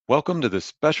Welcome to this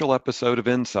special episode of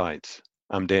Insights.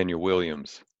 I'm Daniel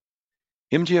Williams.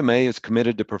 MGMA is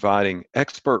committed to providing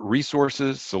expert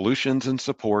resources, solutions, and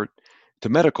support to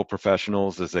medical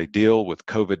professionals as they deal with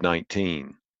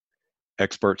COVID-19.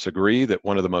 Experts agree that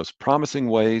one of the most promising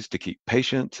ways to keep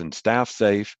patients and staff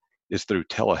safe is through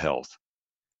telehealth.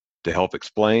 To help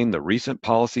explain the recent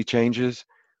policy changes,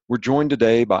 we're joined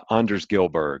today by Anders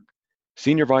Gillberg,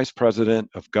 Senior Vice President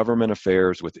of Government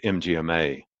Affairs with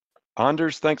MGMA.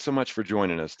 Anders, thanks so much for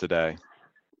joining us today.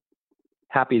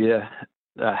 Happy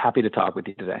to talk with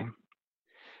you today.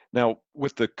 Now,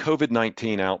 with the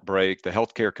COVID-19 outbreak, the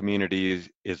healthcare community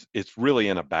is really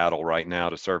in a battle right now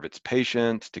to serve its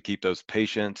patients, to keep those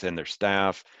patients and their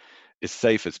staff as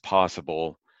safe as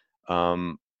possible.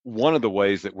 One of the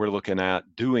ways that we're looking at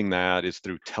doing that is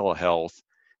through telehealth.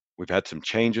 We've had some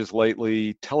changes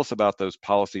lately. Tell us about those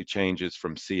policy changes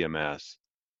from CMS.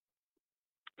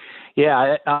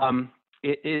 Yeah,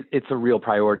 it's a real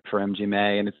priority for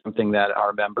MGMA, and it's something that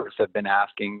our members have been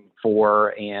asking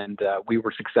for, and we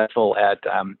were successful at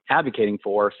advocating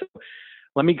for. So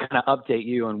let me kind of update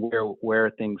you on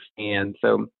where things stand.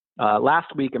 So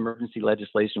last week, emergency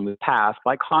legislation was passed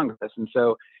by Congress, and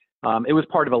so it was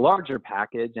part of a larger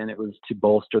package, and it was to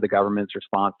bolster the government's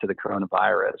response to the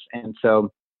coronavirus. And so,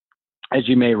 as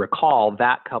you may recall,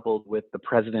 that coupled with the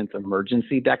President's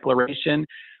emergency declaration,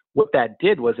 what that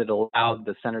did was it allowed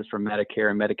the Centers for Medicare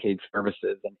and Medicaid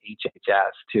Services and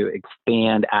HHS to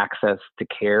expand access to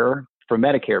care for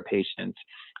Medicare patients.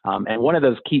 And one of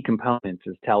those key components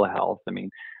is telehealth. I mean,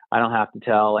 I don't have to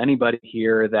tell anybody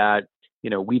here that,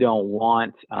 we don't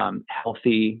want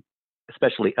healthy,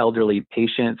 especially elderly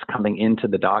patients coming into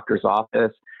the doctor's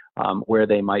office where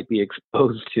they might be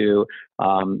exposed to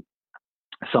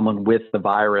someone with the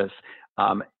virus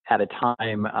at a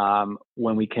time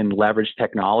when we can leverage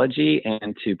technology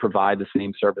and to provide the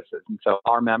same services. And so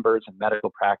our members and medical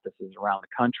practices around the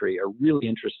country are really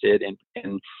interested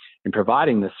in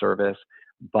providing this service,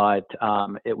 but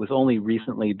it was only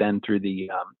recently then through the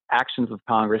actions of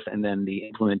Congress and then the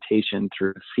implementation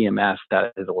through CMS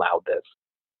that has allowed this.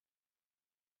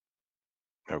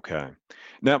 Okay.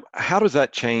 Now, how does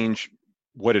that change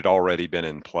what had already been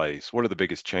in place? What are the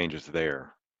biggest changes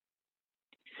there?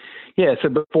 Yeah, so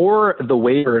before the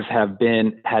waivers had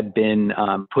been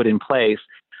put in place,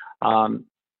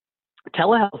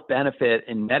 telehealth benefit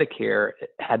in Medicare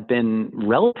had been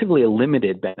relatively a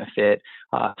limited benefit,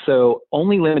 so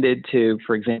only limited to,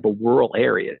 for example, rural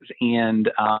areas. And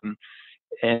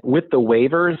with the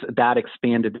waivers, that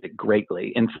expanded it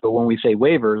greatly. And so when we say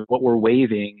waivers, what we're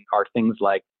waiving are things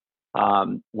like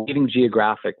waiving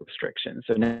geographic restrictions.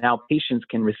 So now patients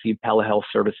can receive telehealth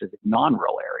services in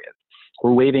non-rural areas.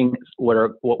 We're waiving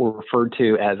what were referred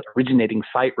to as originating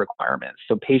site requirements.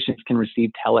 So patients can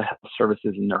receive telehealth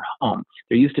services in their home.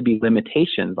 There used to be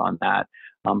limitations on that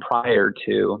prior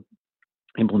to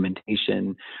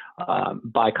implementation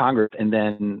by Congress, and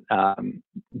then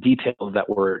details that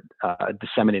were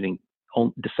disseminated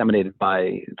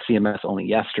by CMS only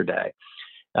yesterday.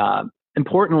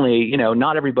 Importantly,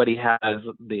 not everybody has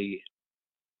the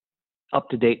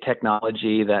up-to-date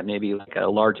technology that maybe like a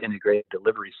large integrated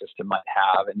delivery system might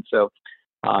have. And so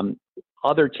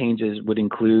other changes would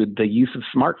include the use of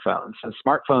smartphones. So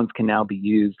smartphones can now be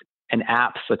used, and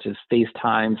apps such as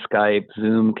FaceTime, Skype,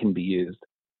 Zoom can be used.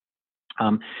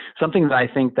 Something that I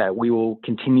think that we will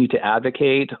continue to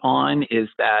advocate on is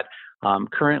that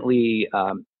currently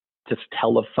just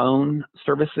telephone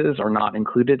services are not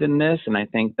included in this. And I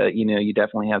think that, you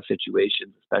definitely have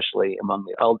situations, especially among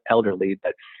the elderly,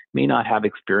 that may not have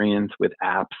experience with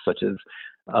apps such as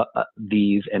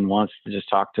these and wants to just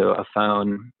talk to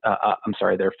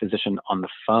their physician on the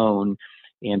phone,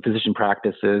 and physician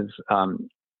practices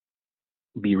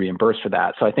be reimbursed for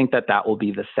that. So I think that will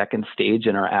be the second stage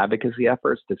in our advocacy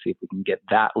efforts to see if we can get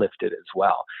that lifted as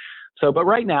well. So, but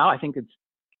right now, I think it's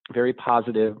very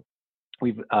positive.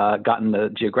 We've gotten the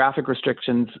geographic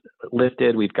restrictions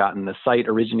lifted. We've gotten the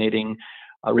originating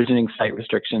site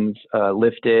restrictions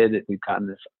lifted. We've gotten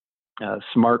this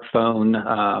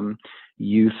smartphone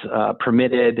use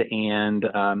permitted, and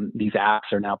these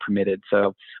apps are now permitted.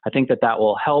 So I think that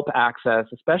will help access,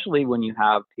 especially when you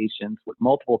have patients with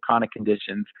multiple chronic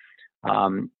conditions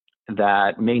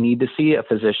that may need to see a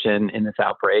physician in this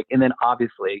outbreak. And then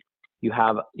obviously you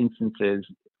have instances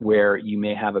where you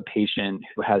may have a patient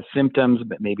who has symptoms,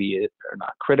 but maybe are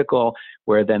not critical,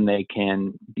 where then they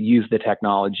can use the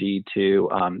technology to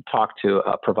talk to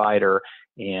a provider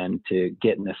and to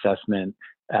get an assessment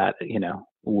at,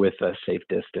 with a safe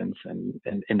distance and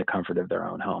in the comfort of their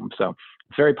own home. So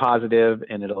it's very positive,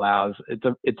 and it allows,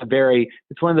 it's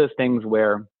one of those things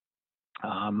where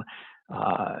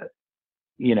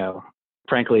you know,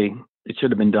 frankly, it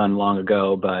should have been done long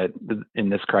ago, but in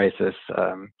this crisis,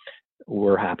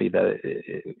 we're happy that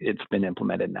it's been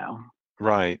implemented now.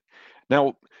 Right.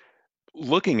 Now,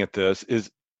 looking at this,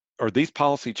 are these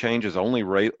policy changes only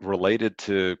related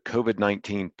to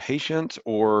COVID-19 patients,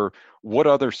 or what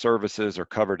other services are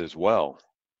covered as well?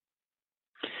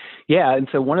 Yeah, and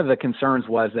so one of the concerns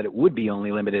was that it would be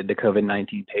only limited to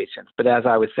COVID-19 patients. But as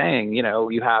I was saying,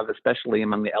 you have, especially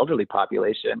among the elderly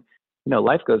population,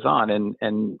 life goes on,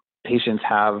 and patients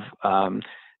have,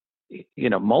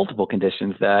 multiple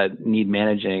conditions that need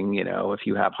managing. If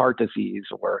you have heart disease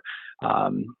or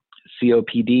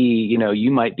COPD,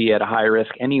 you might be at a high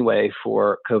risk anyway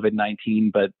for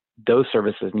COVID-19, but those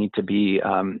services need to be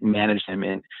managed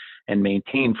and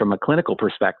maintained from a clinical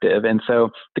perspective. And so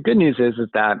the good news is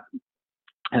that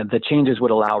the changes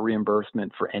would allow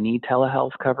reimbursement for any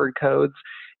telehealth covered codes,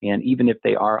 and even if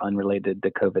they are unrelated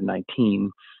to COVID-19.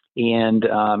 And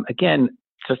again,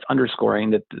 just underscoring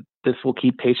that this will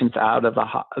keep patients out of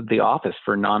the office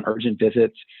for non-urgent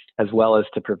visits, as well as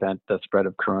to prevent the spread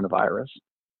of coronavirus.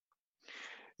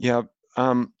 Yeah.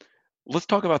 Let's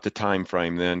talk about the time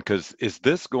frame then, because is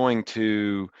this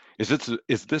the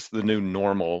new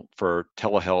normal for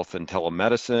telehealth and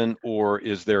telemedicine, or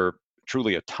is there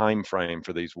truly a time frame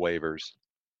for these waivers?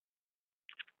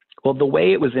 Well, the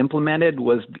way it was implemented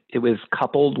was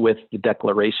coupled with the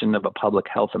declaration of a public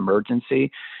health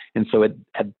emergency. And so at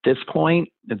this point,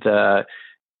 the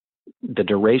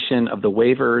duration of the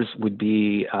waivers would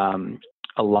be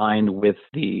aligned with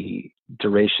the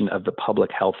duration of the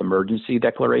public health emergency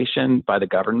declaration by the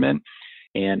government.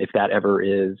 And if that ever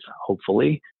is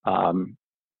hopefully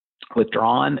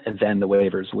withdrawn, then the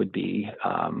waivers would be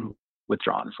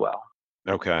withdrawn as well.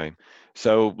 Okay,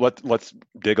 so let's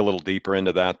dig a little deeper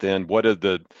into that then. What are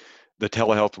the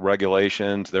telehealth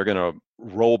regulations? They're going to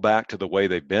roll back to the way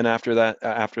they've been after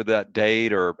that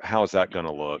date, or how is that going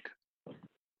to look?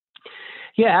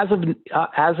 Yeah,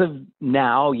 as of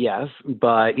now, yes,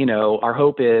 but our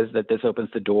hope is that this opens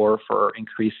the door for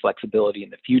increased flexibility in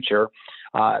the future.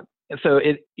 So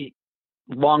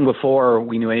long before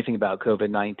we knew anything about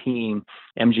COVID-19,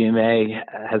 MGMA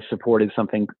has supported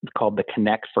something called the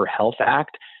Connect for Health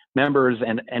Act. Members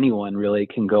and anyone really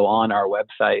can go on our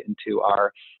website into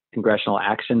our Congressional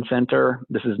Action Center.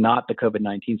 This is not the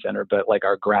COVID-19 Center, but like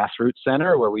our grassroots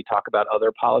center where we talk about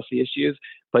other policy issues.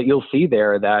 But you'll see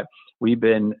there that we've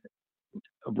been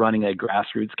running a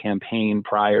grassroots campaign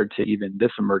prior to even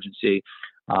this emergency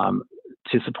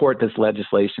to support this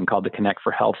legislation called the Connect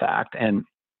for Health Act. And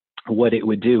what it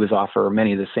would do is offer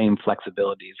many of the same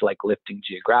flexibilities, like lifting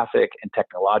geographic and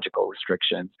technological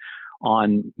restrictions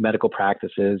on medical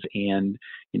practices and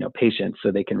patients,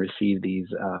 so they can receive these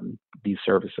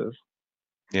services.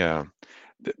 Yeah.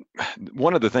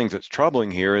 One of the things that's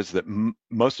troubling here is that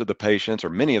most of the patients, or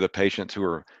many of the patients who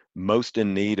are most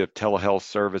in need of telehealth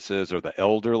services, are the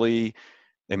elderly.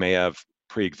 They may have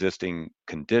pre-existing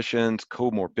conditions,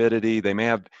 comorbidity. They may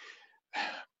have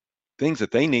things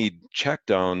that they need checked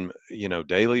on,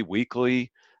 daily,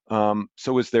 weekly.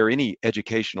 So is there any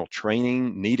educational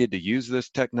training needed to use this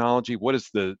technology? What does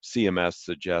the CMS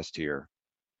suggest here?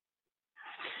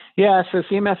 Yeah, so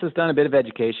CMS has done a bit of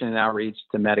education and outreach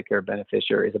to Medicare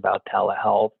beneficiaries about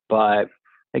telehealth, but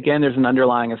again, there's an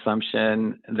underlying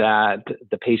assumption that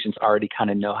the patients already kind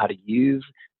of know how to use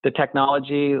the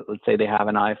technology. Let's say they have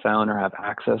an iPhone or have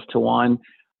access to one.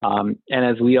 And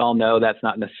as we all know, that's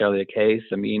not necessarily the case.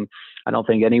 I mean, I don't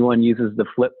think anyone uses the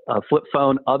flip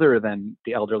phone other than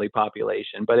the elderly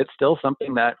population, but it's still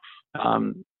something that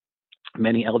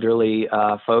many elderly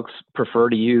folks prefer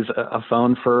to use a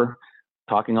phone for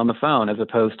talking on the phone, as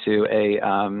opposed to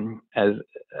as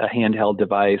a handheld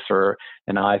device or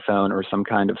an iPhone or some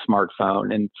kind of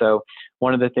smartphone. And so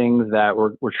one of the things that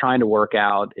we're trying to work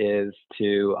out is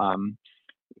to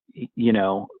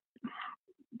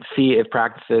see if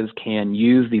practices can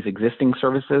use these existing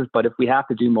services, but if we have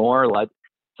to do more,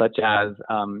 such as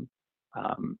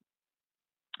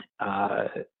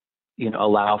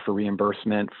allow for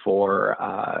reimbursement for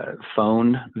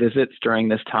phone visits during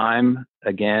this time,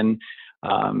 again,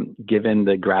 given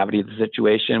the gravity of the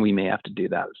situation, we may have to do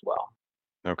that as well.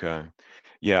 Okay.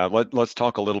 Yeah, let's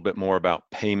talk a little bit more about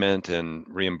payment and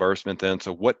reimbursement then.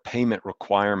 So what payment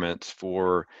requirements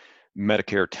for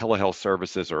Medicare telehealth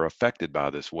services are affected by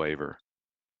this waiver?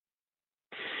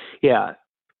 Yeah.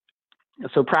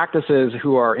 So practices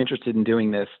who are interested in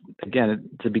doing this, again,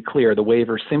 to be clear, the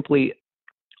waiver simply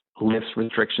lifts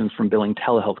restrictions from billing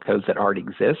telehealth codes that already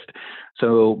exist.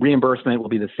 So reimbursement will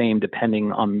be the same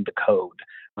depending on the code.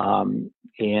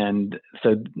 And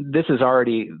so this is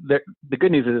already, the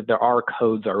good news is that there are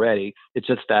codes already. It's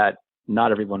just that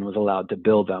not everyone was allowed to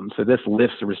bill them. So this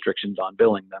lifts the restrictions on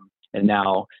billing them. And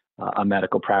now a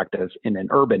medical practice in an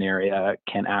urban area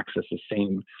can access the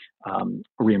same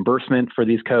reimbursement for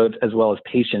these codes, as well as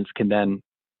patients can then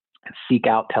seek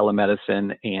out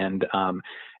telemedicine and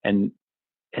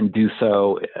do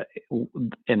so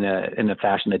in a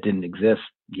fashion that didn't exist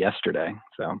yesterday.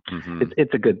 So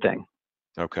it's a good thing.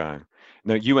 Okay.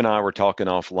 Now, you and I were talking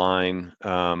offline.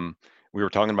 We were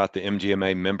talking about the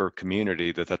MGMA member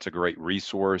community, that's a great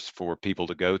resource for people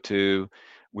to go to.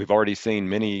 We've already seen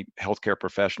many healthcare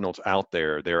professionals out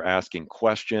there. They're asking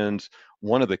questions.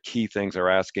 One of the key things they're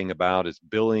asking about is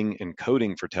billing and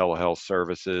coding for telehealth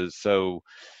services. So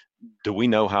do we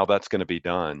know how that's going to be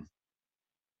done?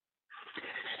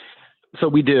 So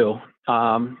we do.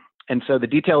 And so the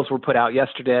details were put out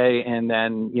yesterday, and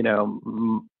then,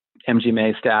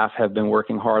 MGMA staff have been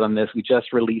working hard on this. We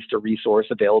just released a resource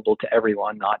available to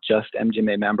everyone, not just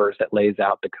MGMA members, that lays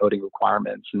out the coding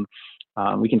requirements. And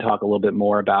we can talk a little bit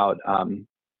more about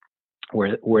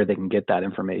where they can get that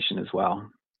information as well.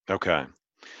 Okay.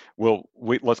 Well,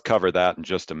 let's cover that in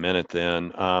just a minute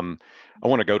then. I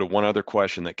want to go to one other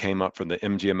question that came up from the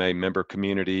MGMA member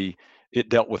community. It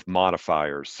dealt with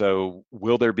modifiers. So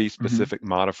will there be specific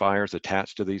modifiers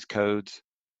attached to these codes?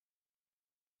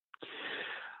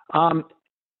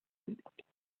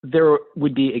 There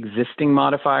would be existing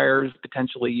modifiers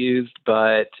potentially used,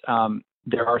 but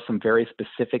there are some very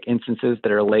specific instances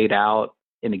that are laid out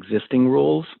in existing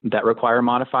rules that require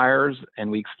modifiers, and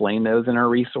we explain those in our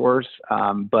resource,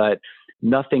 but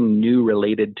nothing new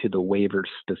related to the waiver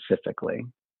specifically.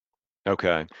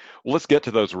 Okay. Well, let's get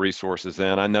to those resources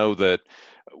then. I know that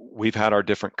we've had our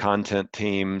different content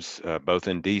teams, both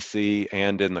in DC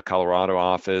and in the Colorado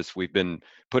office. We've been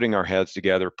putting our heads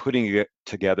together, putting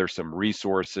together some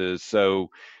resources. So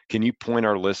can you point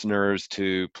our listeners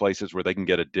to places where they can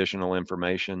get additional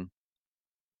information?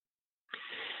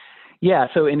 Yeah,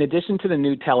 so in addition to the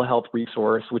new telehealth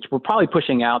resource, which we're probably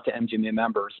pushing out to MGMA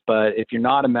members, but if you're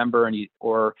not a member and you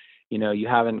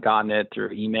haven't gotten it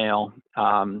through email,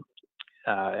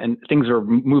 and things are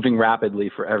moving rapidly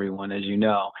for everyone, as you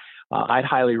know, I'd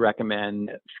highly recommend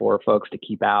for folks to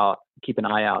keep an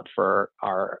eye out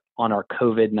on our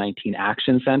COVID-19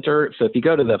 Action Center. So if you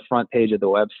go to the front page of the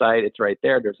website, it's right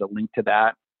there. There's a link to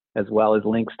that, as well as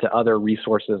links to other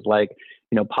resources like,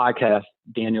 podcasts,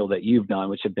 Daniel, that you've done,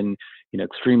 which have been,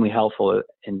 extremely helpful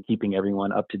in keeping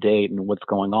everyone up to date and what's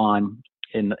going on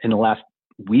in the last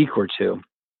week or two.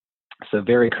 So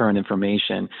very current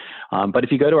information. But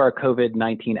if you go to our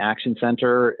COVID-19 Action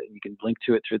Center, you can link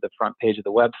to it through the front page of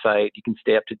the website. You can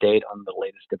stay up to date on the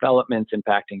latest developments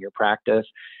impacting your practice.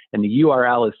 And the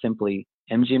URL is simply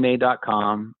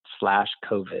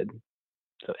mgma.com/COVID.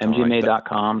 So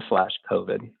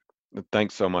mgma.com/COVID.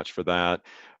 Thanks so much for that.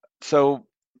 So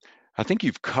I think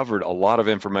you've covered a lot of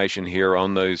information here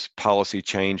on those policy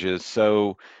changes.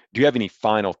 So do you have any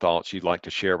final thoughts you'd like to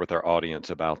share with our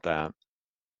audience about that?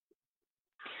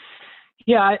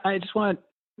 Yeah, I just want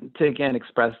to again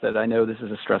express that I know this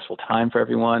is a stressful time for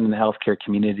everyone in the healthcare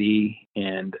community,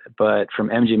 but from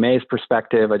MGMA's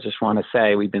perspective, I just want to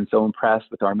say we've been so impressed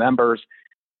with our members,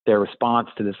 their response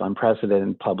to this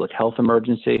unprecedented public health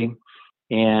emergency,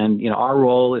 and our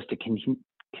role is to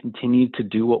continue to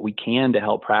do what we can to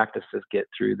help practices get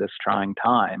through this trying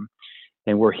time.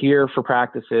 And we're here for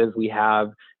practices. We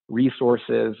have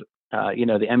resources,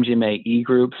 the MGMA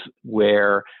e-groups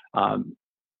where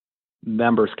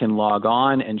members can log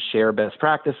on and share best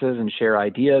practices and share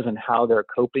ideas and how they're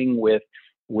coping with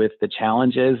the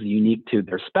challenges unique to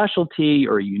their specialty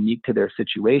or unique to their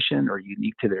situation or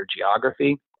unique to their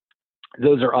geography.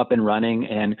 Those are up and running,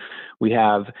 and we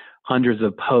have hundreds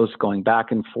of posts going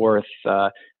back and forth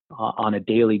on a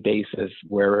daily basis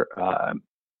where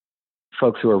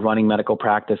folks who are running medical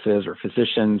practices or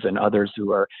physicians and others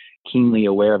who are keenly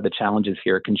aware of the challenges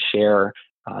here can share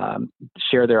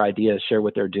their ideas, share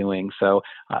what they're doing. So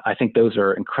I think those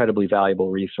are incredibly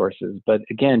valuable resources. But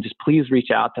again, just please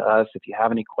reach out to us if you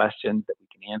have any questions that we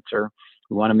can answer.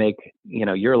 We want to make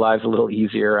your lives a little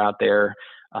easier out there.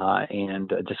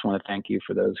 And I just want to thank you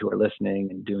for those who are listening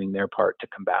and doing their part to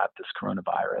combat this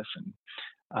coronavirus. And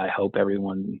I hope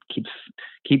everyone keeps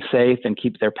safe and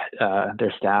keeps their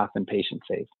staff and patients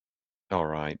safe. All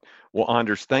right. Well,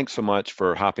 Anders, thanks so much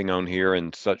for hopping on here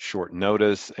in such short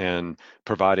notice and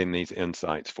providing these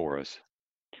insights for us.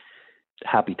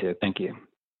 Happy to. Thank you.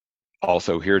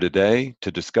 Also here today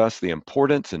to discuss the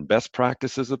importance and best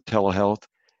practices of telehealth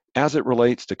as it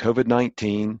relates to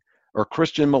COVID-19 are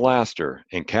Christian Molaster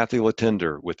and Kathy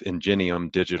Latender with Ingenium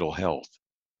Digital Health.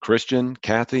 Christian,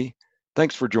 Kathy,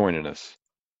 thanks for joining us.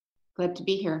 Glad to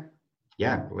be here.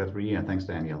 Yeah, glad to be here. Thanks,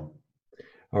 Daniel.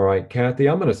 All right, Kathy,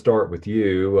 I'm going to start with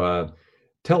you.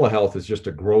 Telehealth is just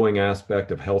a growing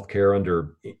aspect of healthcare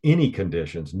under any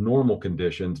conditions, normal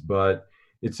conditions, but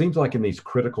it seems like in these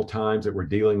critical times that we're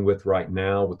dealing with right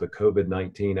now with the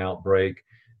COVID-19 outbreak,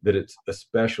 that it's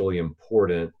especially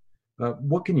important.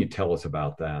 What can you tell us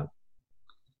about that?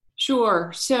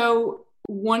 Sure. So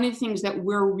one of the things that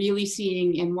we're really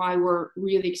seeing and why we're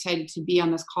really excited to be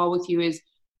on this call with you is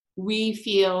we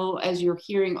feel, as you're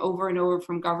hearing over and over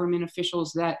from government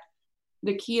officials, that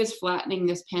the key is flattening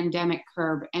this pandemic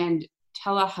curve, and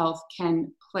telehealth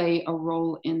can play a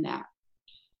role in that.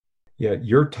 Yeah,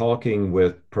 you're talking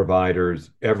with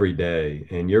providers every day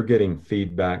and you're getting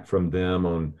feedback from them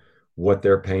on what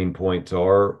their pain points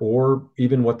are or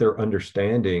even what their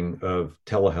understanding of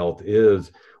telehealth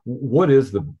is. What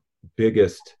is the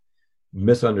biggest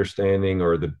misunderstanding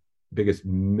or the biggest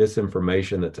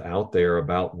misinformation that's out there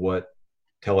about what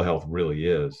telehealth really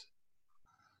is?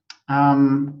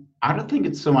 I don't think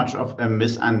it's so much of a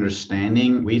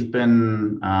misunderstanding. We've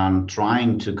been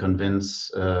trying to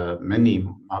convince many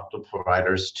multiple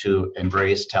providers to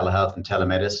embrace telehealth and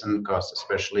telemedicine because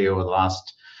especially over the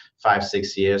last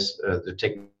 5-6 years, the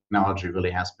technology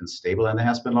really has been stable and there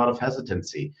has been a lot of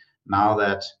hesitancy. Now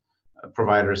that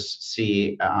providers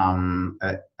see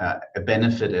a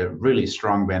benefit, a really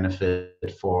strong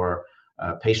benefit for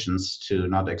patients to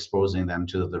not exposing them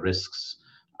to the risks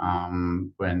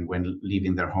when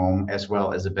leaving their home, as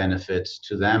well as a benefit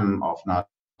to them of not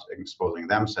exposing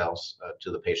themselves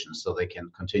to the patients so they can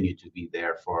continue to be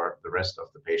there for the rest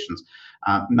of the patients.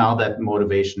 Now that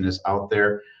motivation is out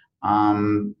there,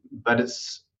 but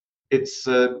it's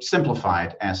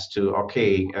simplified as to,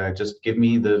 okay, just give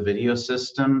me the video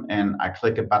system and I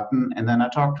click a button and then I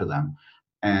talk to them.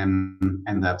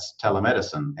 And that's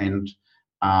telemedicine. And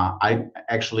I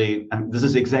actually, this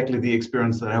is exactly the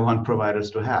experience that I want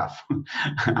providers to have.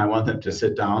 I want them to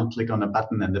sit down, click on a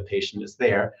button, and the patient is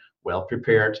there, well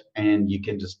prepared, and you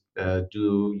can just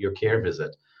do your care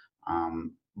visit.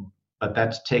 But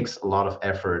that takes a lot of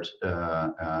effort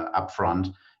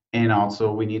upfront. And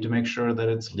also, we need to make sure that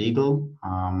it's legal.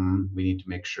 We need to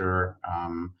make sure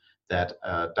that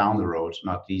down the road,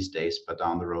 not these days, but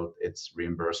down the road, it's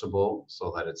reimbursable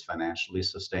so that it's financially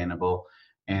sustainable.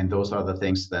 And those are the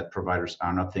things that providers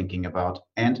are not thinking about,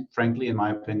 and frankly, in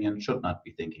my opinion, should not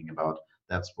be thinking about.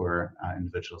 That's where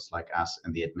individuals like us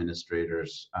and the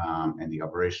administrators and the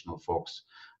operational folks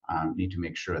need to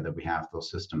make sure that we have those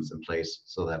systems in place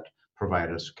so that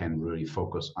providers can really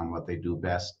focus on what they do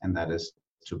best, and that is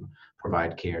to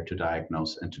provide care, to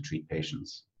diagnose, and to treat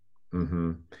patients.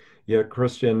 Mm-hmm. Yeah,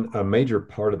 Christian, a major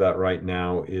part of that right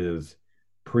now is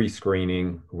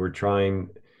pre-screening. We're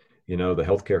trying, the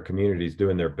healthcare community is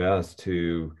doing their best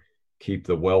to keep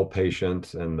the well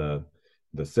patients and the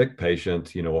sick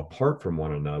patients, apart from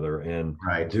one another and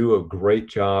right. Do a great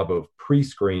job of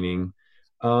pre-screening.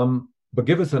 But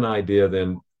give us an idea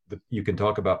then, you can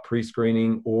talk about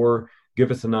pre-screening or give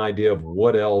us an idea of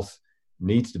what else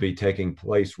needs to be taking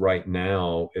place right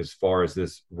now as far as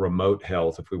this remote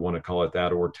health, if we want to call it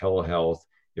that, or telehealth,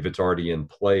 if it's already in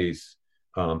place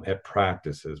at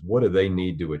practices. What do they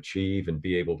need to achieve and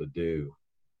be able to do?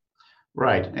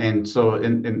 Right, and so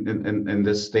in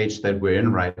this stage that we're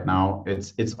in right now,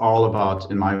 it's all about,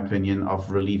 in my opinion,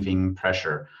 of relieving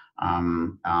pressure.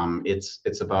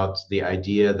 It's about the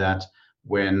idea that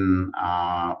when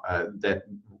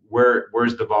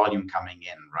where's the volume coming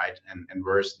in, right? And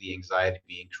where's the anxiety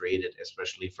being created,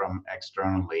 especially from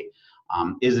externally?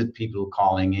 Is it people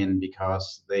calling in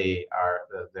because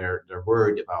they're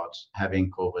worried about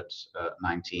having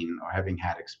COVID-19 or having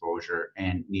had exposure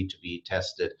and need to be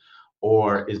tested?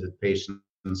 Or is it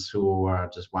patients who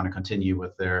just want to continue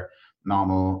with their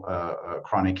normal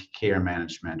chronic care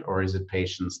management? Or is it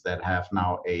patients that have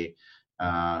now a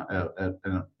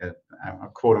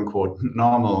quote unquote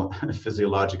normal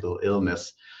physiological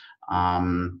illness?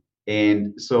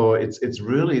 And so it's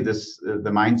really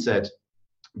the mindset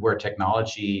where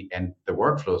technology and the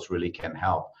workflows really can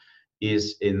help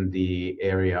is in the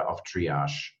area of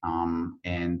triage.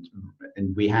 And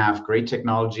we have great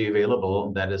technology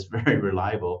available that is very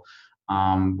reliable,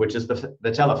 which is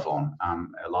the telephone.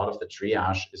 A lot of the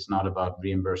triage is not about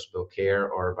reimbursable care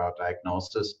or about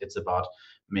diagnosis. It's about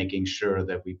making sure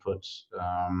that we put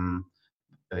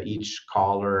each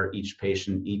caller, each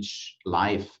patient, each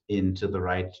life into the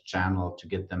right channel to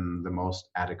get them the most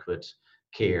adequate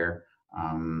care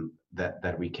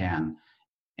that we can.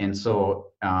 And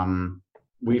so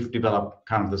we've developed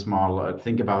kind of this model.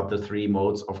 Think about the 3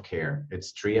 modes of care.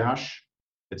 It's triage,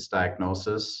 it's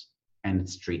diagnosis, and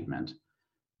its treatment.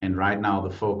 And right now, the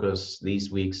focus these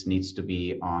weeks needs to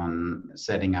be on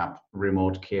setting up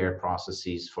remote care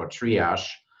processes for triage,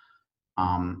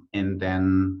 and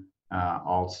then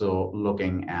also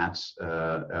looking at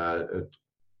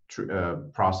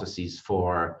processes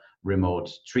for remote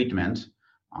treatment,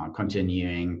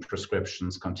 continuing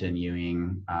prescriptions,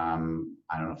 continuing,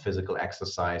 physical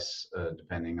exercise,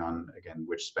 depending on, again,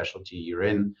 which specialty you're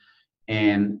in.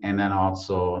 And then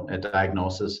also a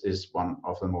diagnosis is one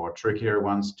of the more trickier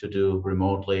ones to do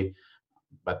remotely,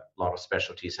 but a lot of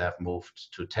specialties have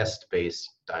moved to test-based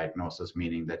diagnosis,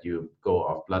 meaning that you go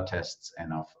off blood tests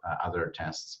and of other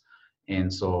tests.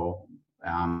 And so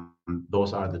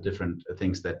those are the different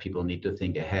things that people need to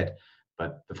think ahead.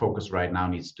 But the focus right now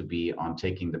needs to be on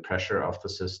taking the pressure off the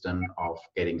system, of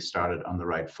getting started on the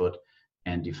right foot,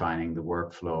 and defining the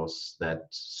workflows that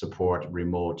support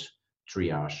remote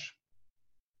triage.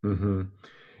 Mm-hmm.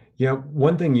 Yeah,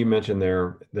 one thing you mentioned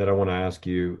there that I want to ask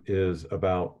you is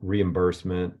about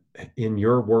reimbursement. In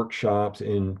your workshops,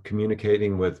 in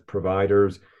communicating with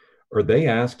providers, are they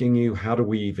asking you, how do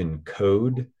we even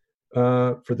code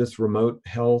for this remote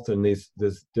health and these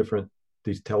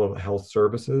telehealth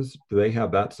services? Do they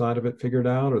have that side of it figured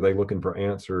out? Or are they looking for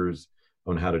answers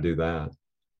on how to do that?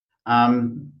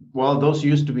 Well, those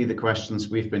used to be the questions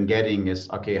we've been getting is,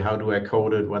 okay, how do I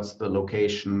code it? What's the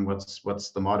location?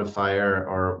 What's the modifier?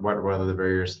 Or what are the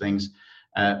various things?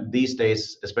 These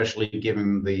days, especially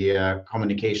given the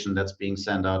communication that's being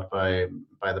sent out by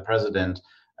the president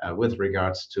with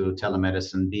regards to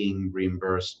telemedicine being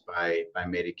reimbursed by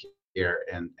Medicare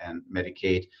and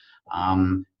Medicaid,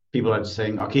 people are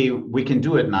saying, okay, we can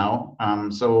do it now.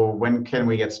 So when can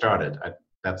we get started?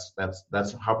 That's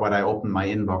what I opened my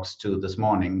inbox to this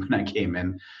morning when I came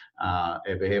in. A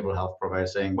behavioral health provider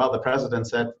saying, well, the president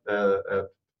said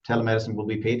telemedicine will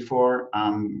be paid for.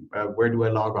 Where do I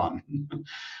log on?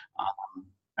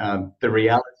 The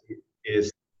reality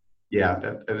is,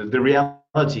 the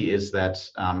reality is that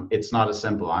it's not as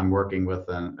simple. I'm working with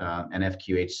an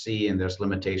FQHC, and there's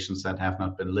limitations that have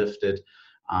not been lifted.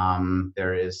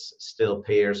 There is still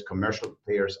commercial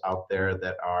payers out there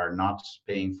that are not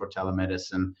paying for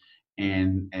telemedicine.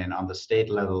 And on the state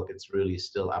level, it's really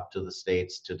still up to the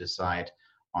states to decide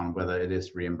on whether it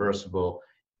is reimbursable.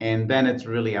 And then it's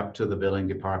really up to the billing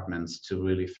departments to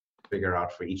really figure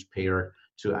out for each payer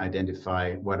to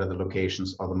identify what are the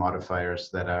locations or the modifiers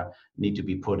that need to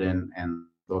be put in. And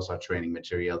those are training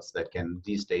materials that can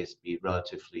these days be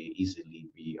relatively easily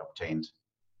be obtained.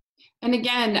 And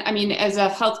again, I mean, as a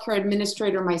healthcare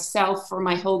administrator myself for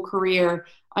my whole career,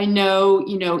 I know,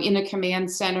 in a command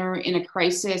center, in a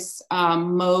crisis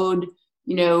mode,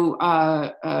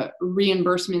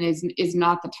 reimbursement is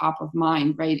not the top of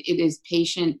mind, right? It is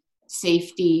patient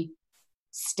safety,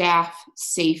 staff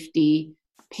safety,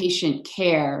 patient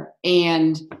care.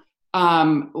 And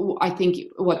I think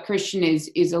what Christian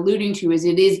is alluding to is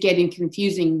it is getting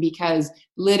confusing, because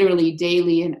literally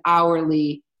daily and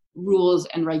hourly rules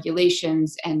and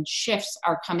regulations and shifts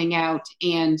are coming out,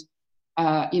 and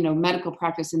medical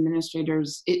practice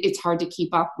administrators, it's hard to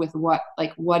keep up with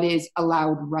what is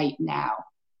allowed right now.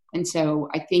 And so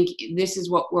I think this is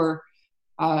what we're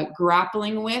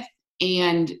grappling with,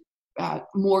 and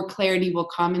more clarity will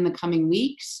come in the coming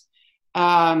weeks.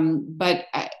 But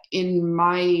in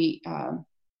my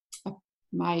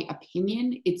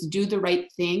opinion, it's do the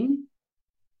right thing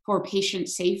for patient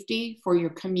safety, for your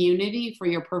community, for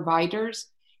your providers,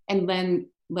 and then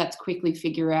let's quickly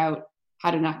figure out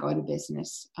how to not go out of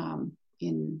business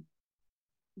in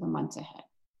the months ahead.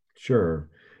 Sure.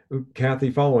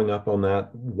 Kathy, following up on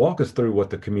that, walk us through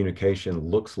what the communication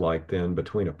looks like then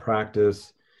between a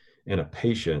practice and a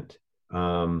patient,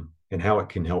 and how it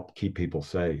can help keep people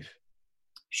safe.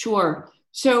 Sure.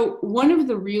 So one of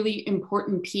the really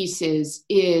important pieces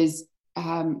is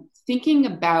thinking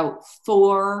about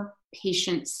 4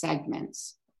 patient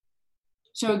segments.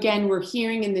 So again, we're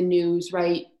hearing in the news,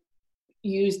 right?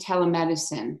 Use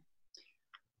telemedicine.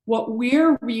 What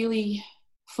we're really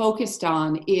focused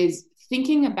on is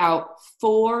thinking about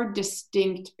 4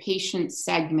 distinct patient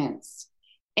segments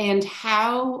and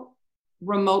how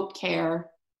remote care,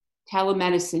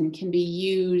 telemedicine can be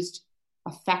used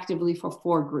effectively for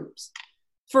 4 groups.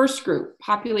 First group,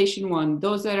 population 1,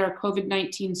 those that are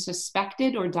COVID-19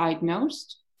 suspected or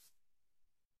diagnosed.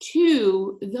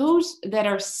 2, those that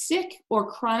are sick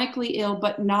or chronically ill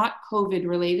but not COVID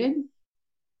related.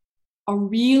 A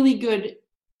really good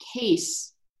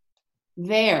case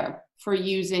there for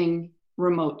using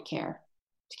remote care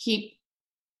to keep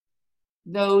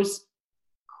those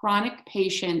chronic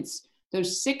patients,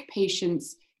 those sick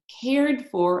patients, cared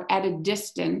for at a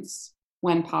distance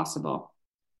when possible.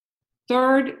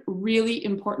 third really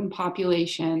important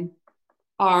population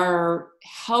are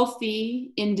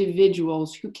healthy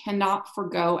individuals who cannot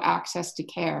forgo access to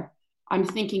care. I'm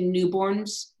thinking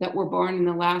newborns that were born in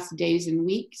the last days and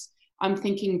weeks. I'm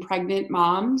thinking pregnant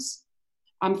moms.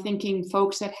 I'm thinking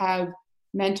folks that have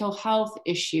mental health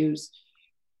issues.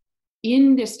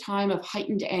 In this time of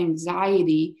heightened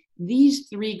anxiety, these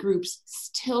three groups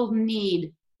still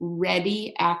need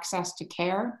ready access to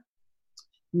care.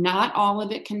 Not all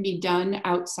of it can be done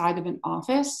outside of an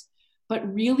office,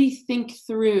 but really think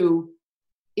through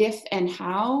if and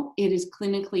how it is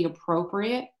clinically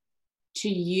appropriate to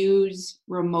use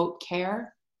remote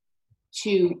care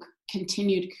to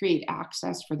continue to create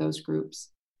access for those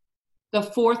groups. The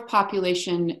fourth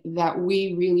population that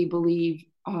we really believe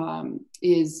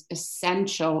is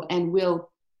essential and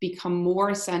will become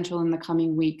more essential in the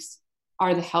coming weeks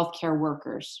are the healthcare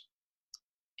workers.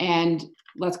 And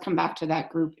let's come back to that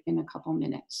group in a couple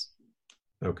minutes.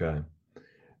 Okay.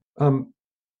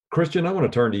 Christian, I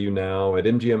want to turn to you now. At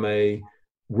MGMA,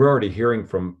 we're already hearing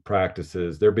from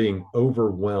practices. They're being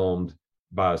overwhelmed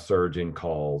by a surge in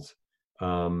calls.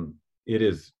 It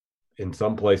is, in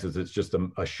some places, it's just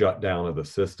a shutdown of the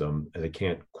system, and they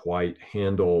can't quite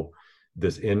handle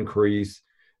this increase.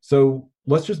 So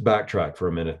let's just backtrack for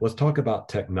a minute. Let's talk about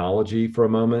technology for a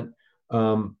moment.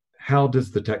 How does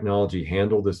the technology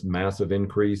handle this massive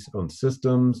increase on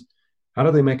systems? How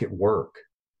do they make it work?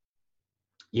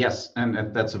 Yes,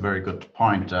 and that's a very good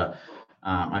point.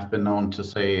 I've been known to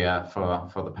say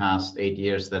for the past 8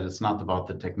 years that it's not about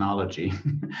the technology,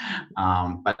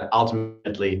 but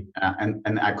ultimately,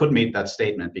 and I could make that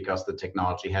statement because the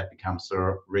technology had become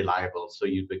so reliable, so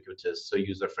ubiquitous, so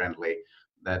user-friendly,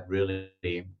 that really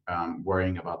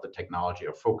worrying about the technology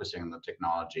or focusing on the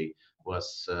technology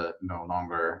was no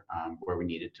longer where we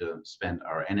needed to spend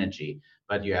our energy.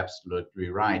 But you're absolutely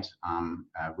right.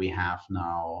 We have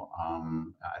now,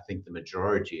 I think, the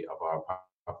majority of our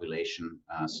population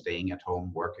staying at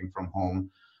home, working from home.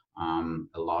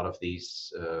 A lot of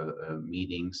these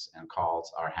meetings and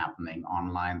calls are happening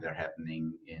online. They're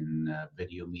happening in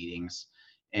video meetings.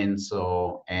 And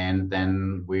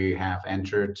then we have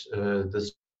entered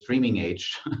the streaming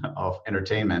age of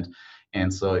entertainment.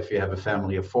 And so if you have a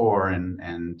family of four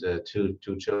and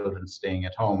two children staying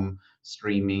at home,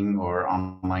 streaming or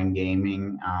online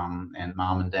gaming, and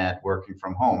mom and dad working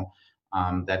from home,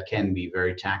 that can be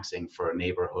very taxing for a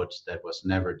neighborhood that was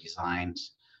never designed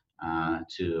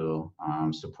to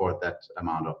support that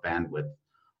amount of bandwidth.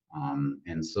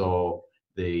 And so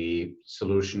the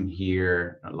solution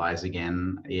here lies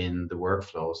again in the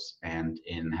workflows and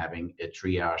in having a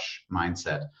triage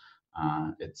mindset.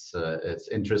 It's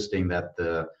interesting that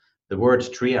the word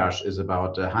triage is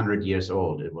about 100 years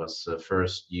old. It was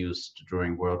first used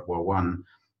during World War I,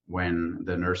 when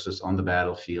the nurses on the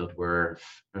battlefield were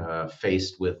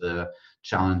faced with the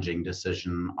challenging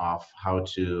decision of how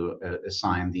to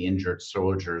assign the injured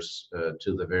soldiers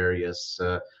to the various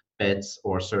beds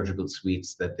or surgical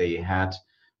suites that they had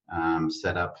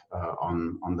set up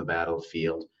on the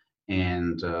battlefield.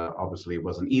 And obviously it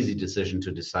was an easy decision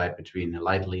to decide between a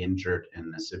lightly injured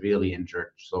and a severely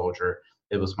injured soldier.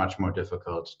 It was much more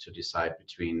difficult to decide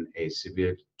between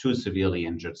two severely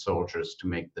injured soldiers to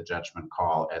make the judgment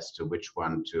call as to which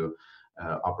one to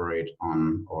operate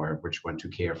on, or which one to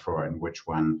care for and which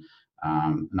one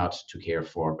not to care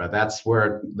for. But that's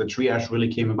where the triage really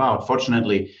came about.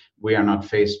 Fortunately, we are not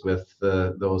faced with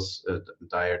those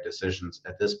dire decisions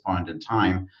at this point in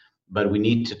time. But we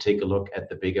need to take a look at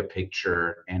the bigger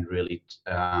picture and really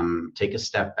take a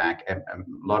step back. A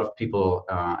lot of people,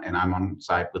 and I'm on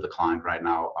site with a client right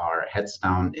now, are heads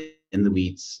down in the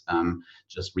weeds,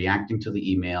 just reacting to the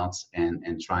emails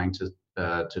and trying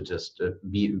to just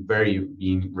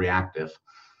being reactive.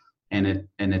 And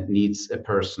it needs a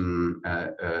person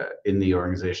in the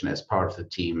organization as part of the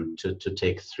team to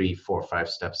take 3, 4, 5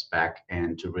 steps back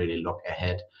and to really look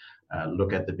ahead.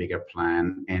 Look at the bigger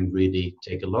plan and really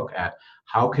take a look at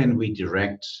how can we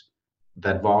direct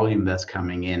that volume that's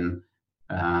coming in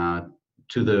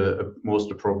to the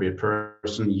most appropriate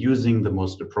person using the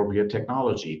most appropriate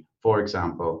technology. For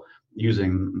example,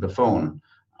 using the phone,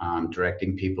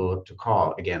 directing people to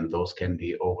call. Again, those can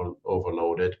be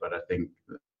overloaded, but I think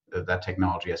that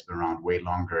technology has been around way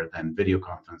longer than video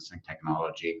conferencing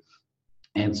technology.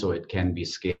 And so it can be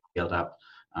scaled up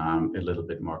a little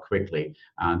bit more quickly,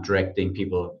 directing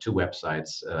people to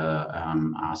websites,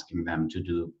 asking them to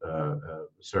do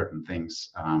certain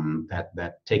things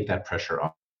that take that pressure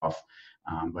off.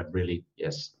 But really,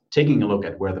 yes, taking a look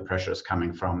at where the pressure is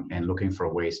coming from and looking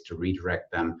for ways to redirect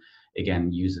them,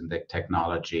 again, using the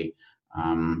technology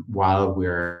while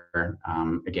we're,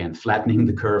 again, flattening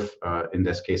the curve in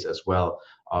this case as well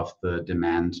of the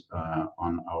demand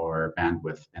on our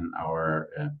bandwidth and our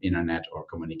internet or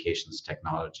communications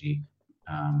technology,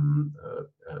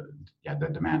 the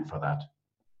demand for that.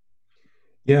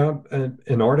 Yeah,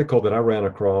 an article that I ran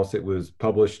across, it was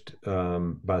published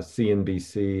by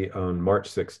CNBC on March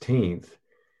 16th.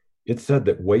 It said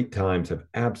that wait times have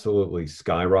absolutely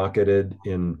skyrocketed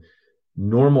in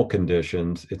normal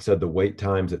conditions. It said the wait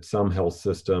times at some health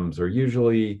systems are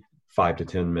usually 5 to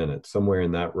 10 minutes, somewhere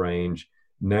in that range.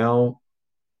 Now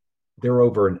they're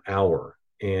over an hour,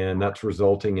 and that's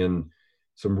resulting in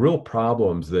some real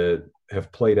problems that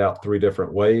have played out three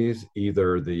different ways.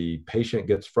 Either the patient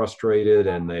gets frustrated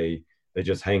and they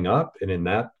just hang up, and in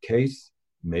that case,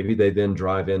 maybe they then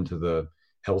drive into the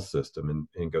health system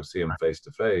and go see them face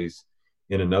to face.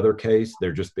 In another case,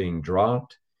 they're just being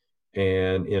dropped.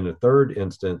 And in a third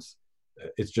instance,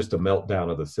 it's just a meltdown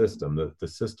of the system. The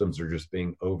systems are just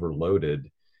being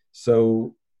overloaded.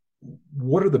 So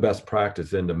what are the best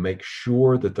practices then to make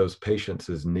sure that those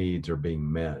patients' needs are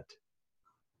being met?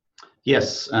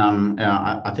 Yes,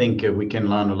 I think we can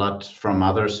learn a lot from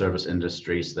other service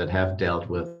industries that have dealt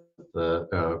with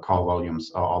the call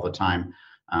volumes all the time.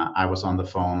 I was on the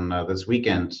phone this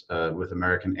weekend with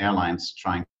American Airlines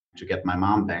trying to get my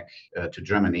mom back to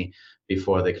Germany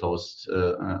before they're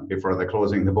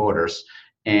closing the borders.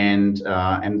 And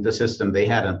the system they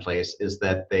had in place is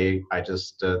that they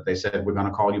said, we're going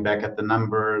to call you back at the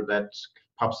number that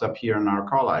pops up here in our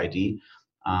call ID.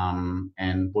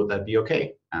 And would that be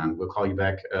okay? And we'll call you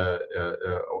back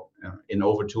in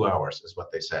over 2 hours, is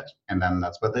what they said. And then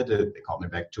that's what they did. They called me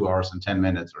back 2 hours and 10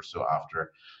 minutes or so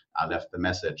after I left the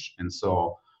message. And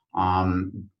so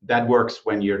that works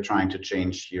when you're trying to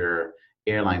change your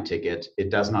airline ticket. It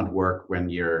does not work when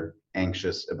you're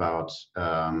anxious about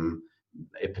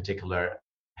a particular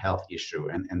health issue.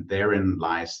 And therein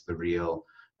lies the real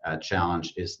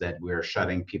challenge, is that we're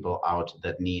shutting people out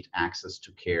that need access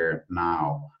to care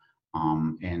now.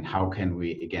 And how can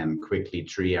we, again, quickly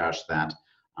triage that?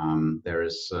 There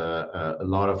is a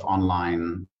lot of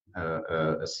online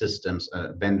systems,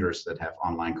 vendors that have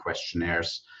online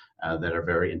questionnaires that are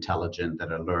very intelligent,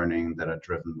 that are learning, that are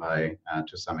driven by,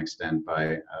 to some extent,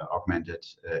 by augmented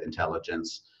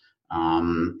intelligence.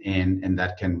 And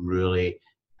that can really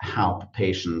help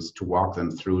patients to walk them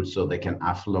through so they can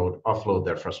offload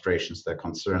their frustrations, their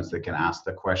concerns, they can ask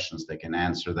their questions, they can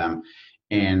answer them.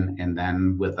 And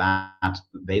then with that,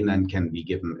 they then can be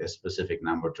given a specific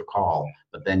number to call.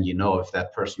 But then, if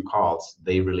that person calls,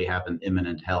 they really have an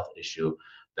imminent health issue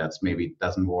that's maybe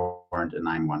doesn't warrant a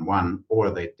 911, or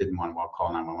they didn't want to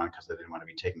call 911 because they didn't want to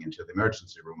be taken into the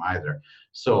emergency room either.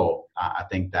 So I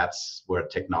think that's where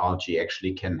technology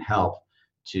actually can help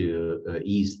to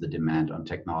ease the demand on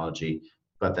technology,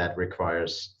 but that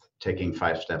requires taking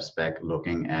 5 steps back,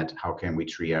 looking at how can we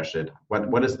triage it.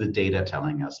 What is the data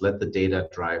telling us? Let the data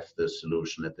drive the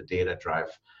solution. Let the data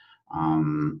drive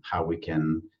how we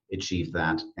can achieve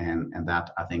that. And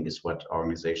that, I think, is what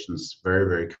organizations very,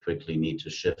 very quickly need to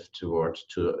shift towards,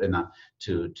 to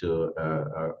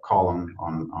call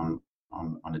on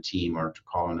a team or to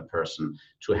call on a person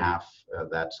to have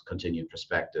that continued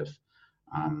perspective.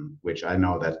 Which I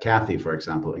know that Kathy, for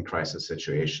example, in crisis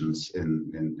situations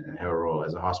in her role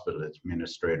as a hospital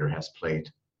administrator has played.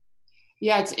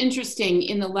 Yeah, it's interesting.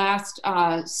 In the last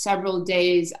several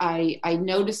days, I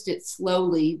noticed it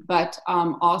slowly, but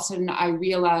all of a sudden I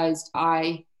realized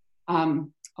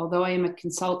although I am a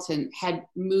consultant, had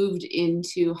moved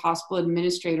into hospital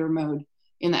administrator mode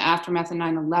in the aftermath of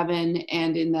 9/11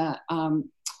 and in the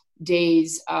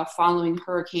days following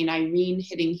Hurricane Irene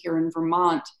hitting here in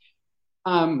Vermont.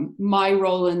 My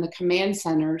role in the command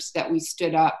centers that we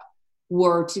stood up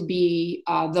were to be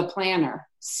the planner,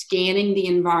 scanning the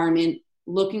environment,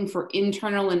 looking for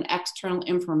internal and external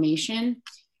information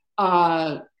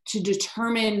to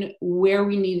determine where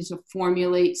we needed to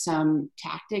formulate some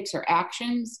tactics or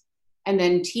actions, and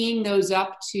then teeing those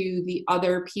up to the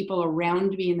other people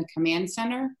around me in the command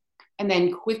center, and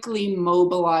then quickly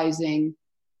mobilizing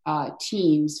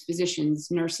teams,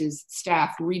 physicians, nurses,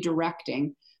 staff,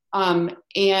 redirecting.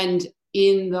 And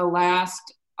in the last,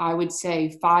 I would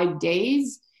say, 5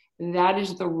 days, that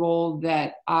is the role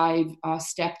that I've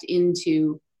stepped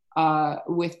into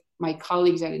with my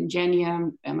colleagues at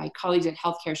Ingenium and my colleagues at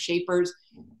Healthcare Shapers,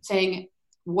 saying,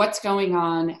 what's going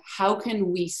on? How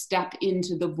can we step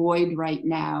into the void right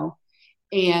now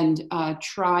and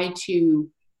try to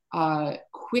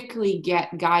quickly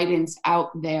get guidance out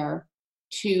there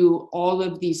to all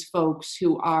of these folks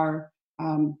who are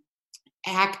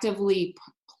actively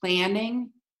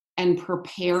planning and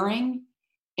preparing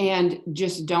and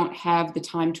just don't have the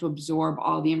time to absorb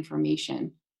all the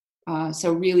information.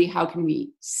 So really, how can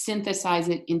we synthesize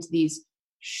it into these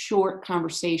short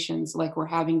conversations like we're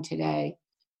having today,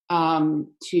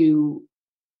 to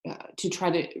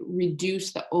try to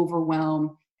reduce the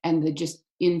overwhelm and the just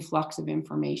influx of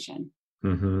information.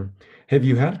 Mm-hmm. Have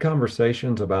you had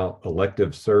conversations about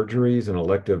elective surgeries and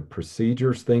elective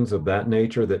procedures, things of that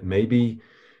nature that maybe,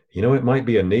 it might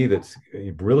be a knee that's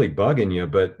really bugging you,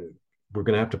 but we're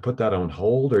going to have to put that on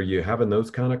hold? Are you having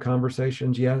those kind of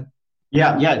conversations yet?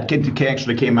 Yeah. It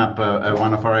actually came up.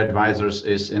 One of our advisors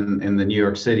is in the New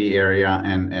York City area,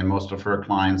 and most of her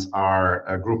clients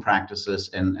are group practices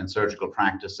and surgical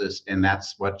practices, and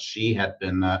that's what she had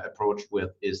been approached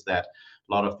with, is that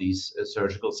a lot of these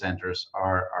surgical centers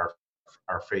are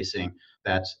facing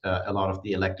that a lot of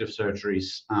the elective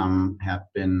surgeries have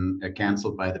been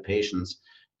canceled by the patients,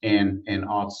 and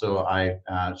also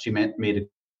she made a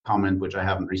comment which I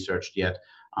haven't researched yet,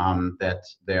 that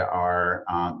there are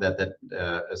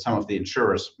some of the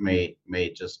insurers may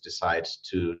just decide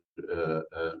to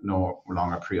no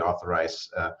longer pre-authorize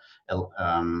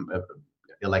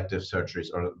elective surgeries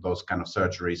or those kind of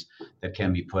surgeries that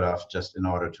can be put off, just in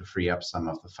order to free up some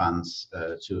of the funds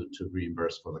to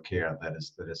reimburse for the care that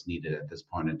is needed at this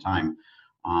point in time.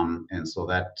 And so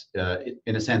that,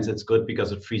 in a sense, it's good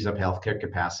because it frees up healthcare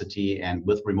capacity, and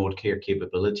with remote care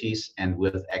capabilities, and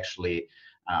with actually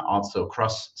also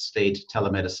cross-state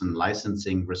telemedicine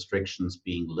licensing restrictions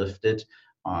being lifted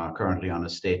currently on a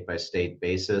state-by-state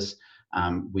basis,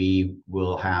 we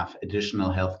will have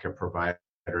additional healthcare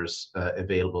providers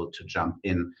available to jump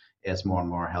in as more and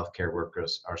more healthcare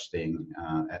workers are staying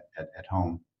at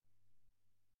home.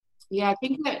 Yeah, I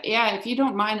think that, if you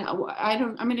don't mind,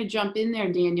 I'm going to jump in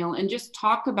there, Daniel, and just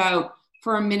talk about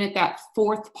for a minute that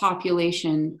fourth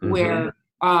population where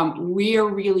we're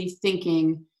really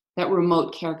thinking that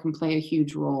remote care can play a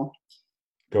huge role.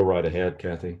 Go right ahead,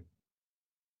 Kathy.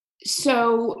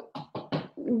 So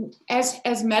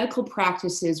as medical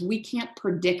practices, we can't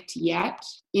predict yet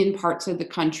in parts of the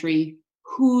country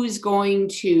who's going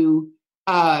to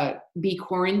be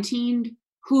quarantined,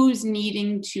 who's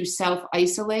needing to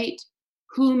self-isolate,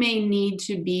 who may need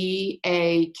to be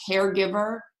a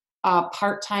caregiver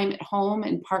part-time at home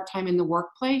and part-time in the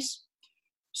workplace.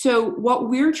 So what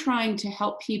we're trying to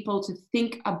help people to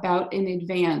think about in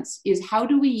advance is, how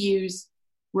do we use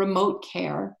remote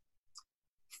care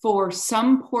for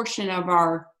some portion of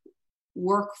our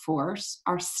workforce,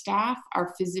 our staff,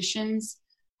 our physicians,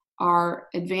 our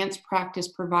advanced practice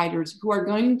providers who are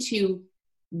going to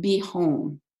be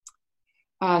home.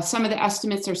 Some of the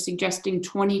estimates are suggesting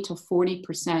 20 to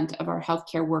 40% of our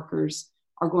healthcare workers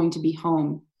are going to be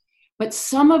home. But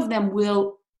some of them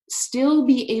will still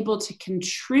be able to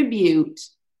contribute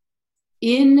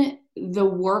in the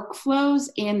workflows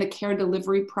and the care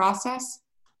delivery process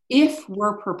if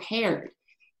we're prepared.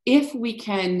 If we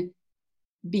can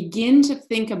begin to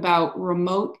think about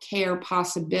remote care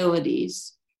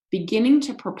possibilities, beginning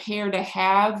to prepare to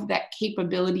have that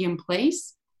capability in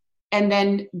place, and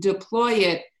then deploy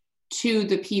it to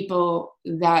the people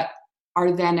that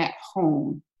are then at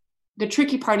home. The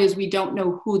tricky part is we don't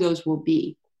know who those will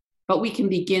be, but we can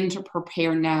begin to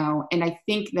prepare now. And I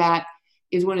think that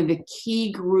is one of the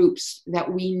key groups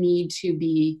that we need to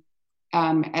be,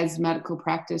 as medical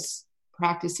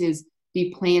practices,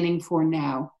 be planning for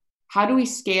now. How do we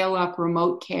scale up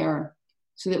remote care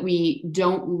so that we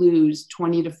don't lose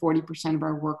 20 to 40% of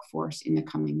our workforce in the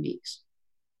coming weeks?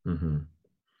 Mm-hmm.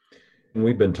 And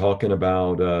we've been talking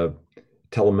about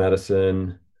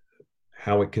telemedicine,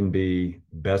 how it can be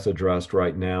best addressed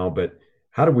right now, but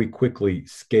how do we quickly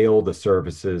scale the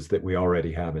services that we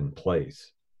already have in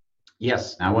place?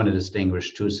 Yes, I want to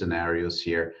distinguish two scenarios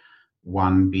here.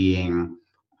 One being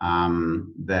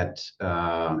that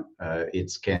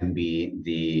it can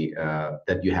be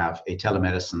that you have a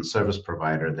telemedicine service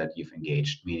provider that you've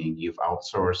engaged, meaning you've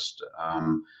outsourced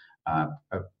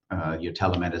your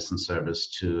telemedicine service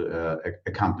to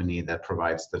a company that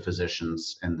provides the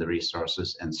physicians and the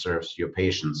resources and serves your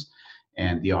patients.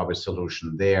 And the obvious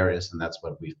solution there is, and that's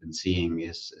what we've been seeing,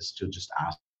 is to just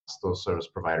ask those service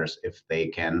providers if they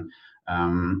can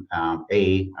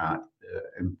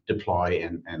deploy,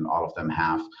 and all of them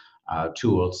have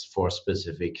tools for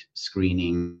specific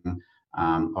screening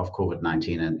of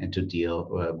COVID-19 and to deal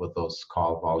with those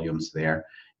call volumes there.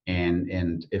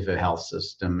 And if a health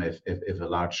system, if a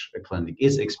large clinic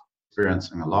is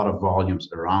experiencing a lot of volumes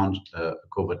around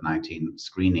COVID-19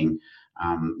 screening,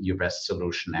 your best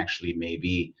solution actually may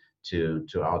be to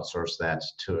outsource that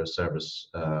to a service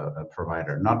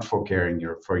provider, not for caring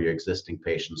for your existing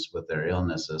patients with their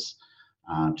illnesses,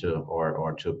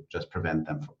 to just prevent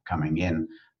them from coming in.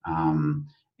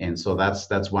 And so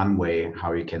that's one way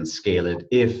how you can scale it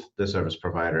if the service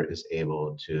provider is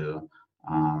able to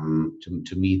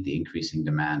meet the increasing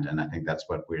demand. And I think that's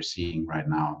what we're seeing right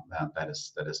now. That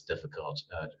is difficult,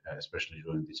 especially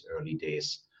during these early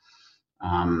days.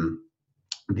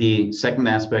 The second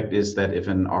aspect is that if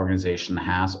an organization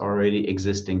has already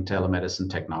existing telemedicine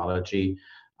technology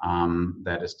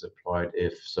that is deployed,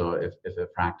 if a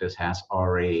practice has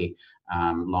already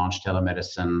launched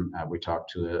telemedicine, we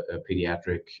talked to a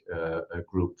pediatric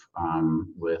group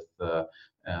with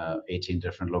 18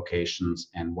 different locations,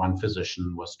 and one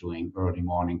physician was doing early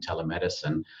morning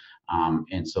telemedicine.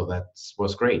 And so that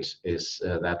was great, is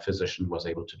that physician was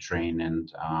able to train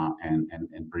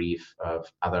and brief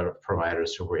of other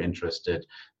providers who were interested.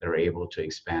 They were able to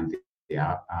expand the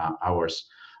hours.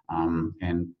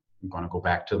 And I'm going to go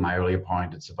back to my earlier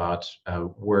point. It's about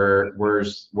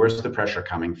where's the pressure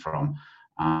coming from?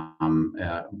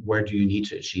 Where do you need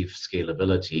to achieve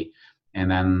scalability? And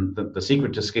then the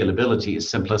secret to scalability is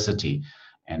simplicity.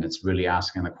 And it's really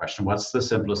asking the question, what's the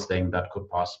simplest thing that could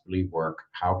possibly work?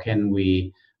 How can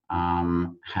we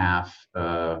have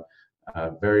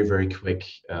very, very quick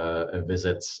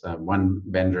visits? One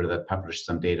vendor that published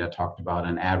some data talked about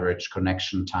an average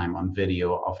connection time on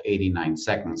video of 89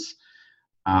 seconds.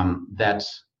 That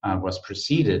was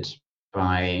preceded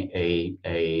by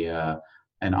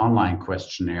an online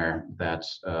questionnaire that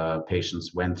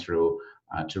patients went through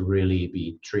to really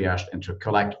be triaged and to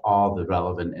collect all the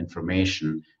relevant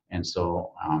information. And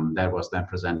so that was then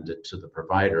presented to the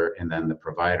provider, and then the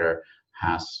provider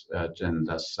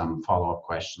does some follow-up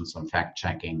questions, some fact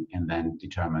checking, and then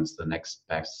determines the next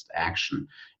best action.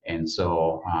 And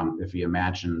so if you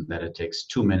imagine that it takes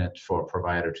 2 minutes for a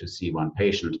provider to see one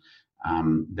patient,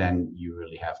 then you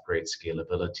really have great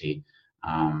scalability.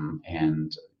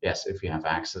 And yes, if you have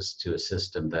access to a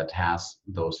system that has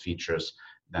those features,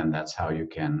 then that's how you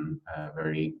can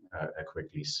very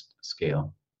quickly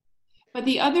scale. But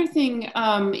the other thing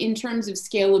in terms of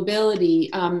scalability,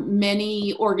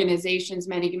 many organizations,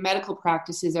 many medical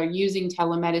practices are using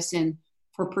telemedicine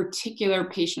for particular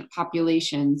patient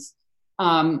populations,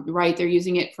 right? They're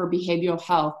using it for behavioral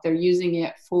health. They're using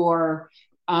it for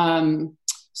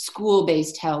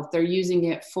school-based health. They're using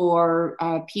it for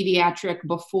pediatric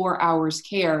before hours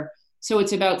care. So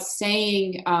it's about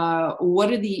saying,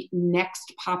 what are the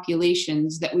next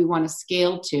populations that we want to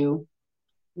scale to?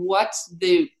 What's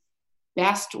the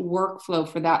best workflow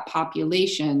for that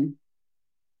population?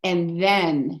 And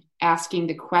then asking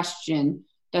the question,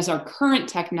 does our current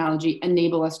technology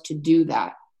enable us to do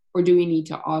that? Or do we need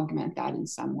to augment that in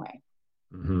some way?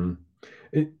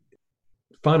 Mm-hmm.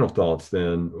 Final thoughts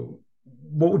then.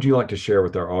 What would you like to share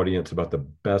with our audience about the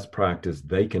best practice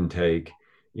they can take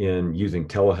in using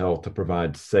telehealth to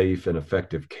provide safe and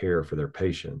effective care for their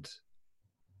patients?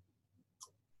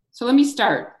 So let me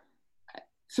start.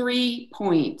 3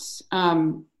 points.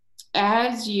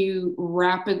 As you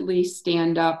rapidly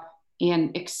stand up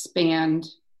and expand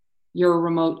your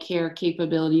remote care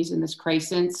capabilities in this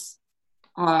crisis,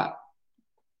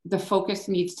 the focus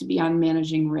needs to be on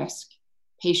managing risk,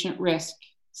 patient risk,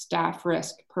 staff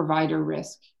risk, provider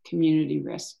risk, community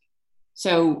risk.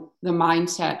 So the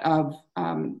mindset of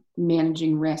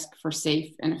managing risk for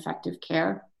safe and effective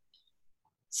care.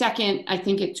 Second, I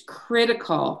think it's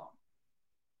critical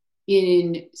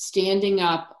in standing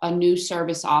up a new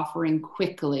service offering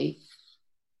quickly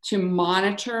to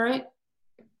monitor it,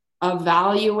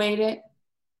 evaluate it,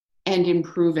 and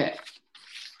improve it.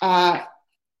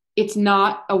 It's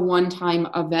not a one-time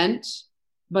event,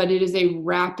 but it is a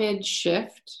rapid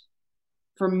shift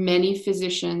for many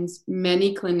physicians,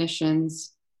 many clinicians,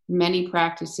 many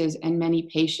practices, and many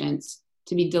patients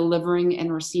to be delivering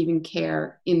and receiving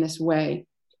care in this way.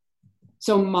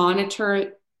 So monitor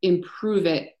it, improve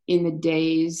it in the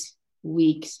days,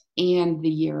 weeks, and the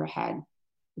year ahead.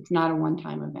 It's not a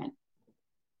one-time event.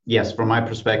 Yes, from my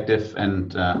perspective,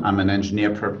 and I'm an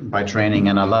engineer by training,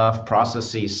 and I love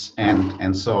processes,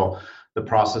 and so the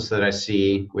process that I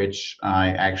see, which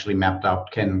I actually mapped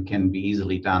out, can be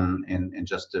easily done in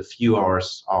just a few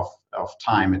hours of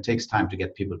time. It takes time to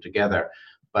get people together,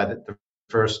 but the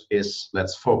first is,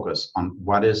 let's focus on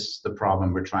what is the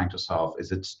problem we're trying to solve.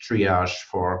 Is it triage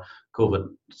for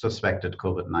suspected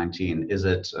COVID-19? Is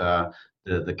it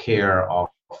the care of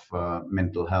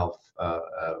mental health,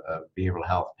 behavioral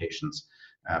health patients?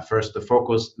 First the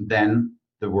focus, then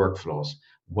the workflows.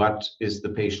 What is the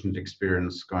patient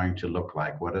experience going to look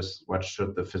like? What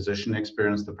should the physician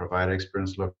experience, the provider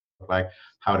experience look like?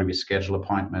 How do we schedule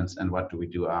appointments, and what do we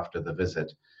do after the visit?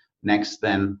 Next,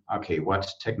 then, okay, what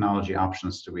technology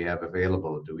options do we have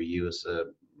available? Do we use a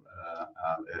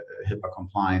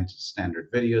HIPAA-compliant standard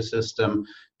video system?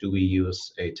 Do we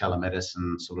use a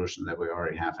telemedicine solution that we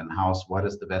already have in-house? What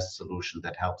is the best solution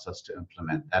that helps us to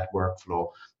implement that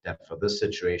workflow that for this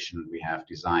situation we have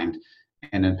designed?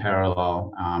 And in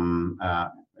parallel,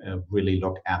 really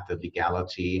look at the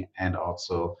legality and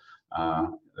also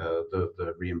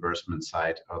the reimbursement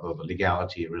side, although the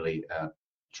legality really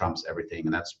trumps everything,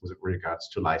 and that's with regards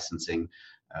to licensing,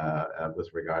 with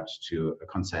regards to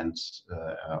consent,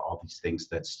 all these things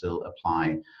that still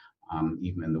apply,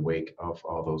 even in the wake of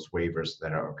all those waivers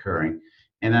that are occurring.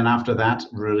 And then after that,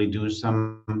 really do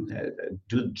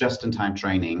just-in-time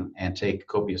training and take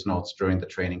copious notes during the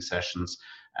training sessions,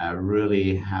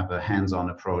 really have a hands-on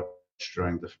approach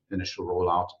during the initial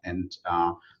rollout,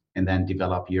 and then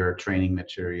develop your training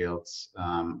materials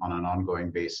on an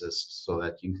ongoing basis so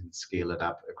that you can scale it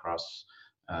up across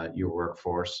your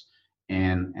workforce,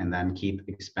 and then keep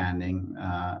expanding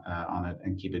on it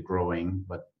and keep it growing,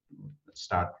 but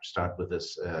start with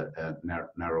this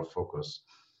narrow focus.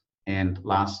 And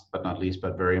last but not least,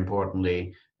 but very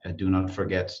importantly, do not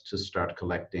forget to start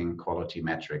collecting quality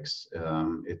metrics.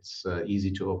 It's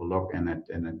easy to overlook, and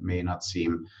it may not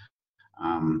seem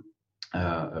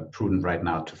prudent right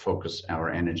now to focus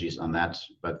our energies on that,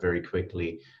 but very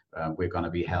quickly we're going to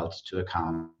be held to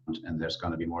account, and there's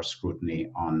going to be more scrutiny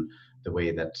on the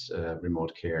way that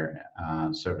remote care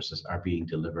services are being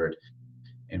delivered,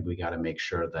 and we got to make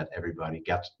sure that everybody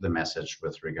gets the message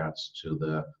with regards to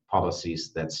the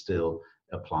policies that still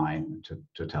apply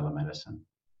to telemedicine.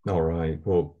 All right.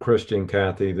 Well, Christian,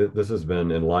 Kathy, this has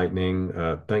been enlightening.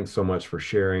 Thanks so much for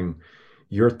sharing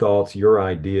your thoughts, your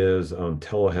ideas on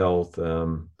telehealth.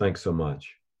 Thanks so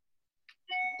much.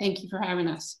 Thank you for having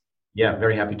us. Yeah,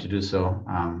 very happy to do so.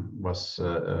 Was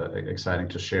exciting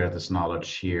to share this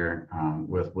knowledge here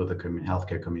with the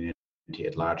healthcare community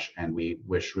at large, and we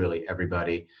wish really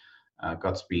everybody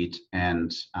Godspeed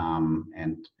and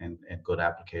good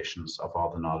applications of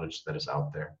all the knowledge that is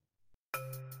out there.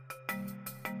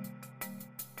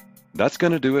 That's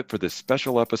going to do it for this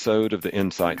special episode of the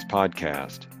Insights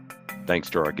podcast. Thanks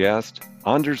to our guests,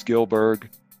 Anders Gilberg,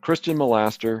 Christian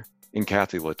Molaster, and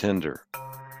Kathy Latender.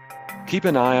 Keep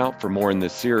an eye out for more in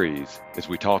this series as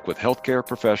we talk with healthcare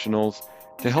professionals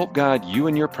to help guide you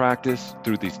and your practice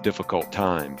through these difficult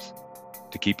times.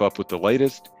 To keep up with the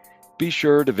latest, be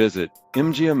sure to visit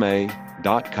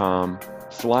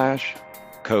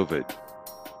mgma.com/COVID.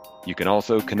 You can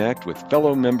also connect with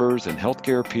fellow members and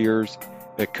healthcare peers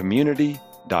at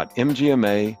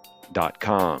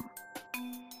community.mgma.com.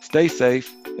 Stay safe,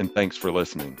 and thanks for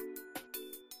listening.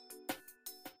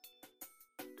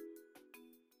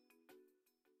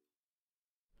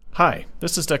 Hi,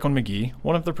 this is Declan McGee,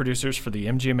 one of the producers for the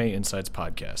MGMA Insights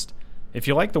podcast. If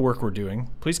you like the work we're doing,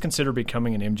 please consider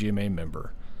becoming an MGMA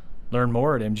member. Learn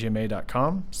more at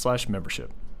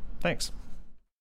mgma.com/membership. Thanks.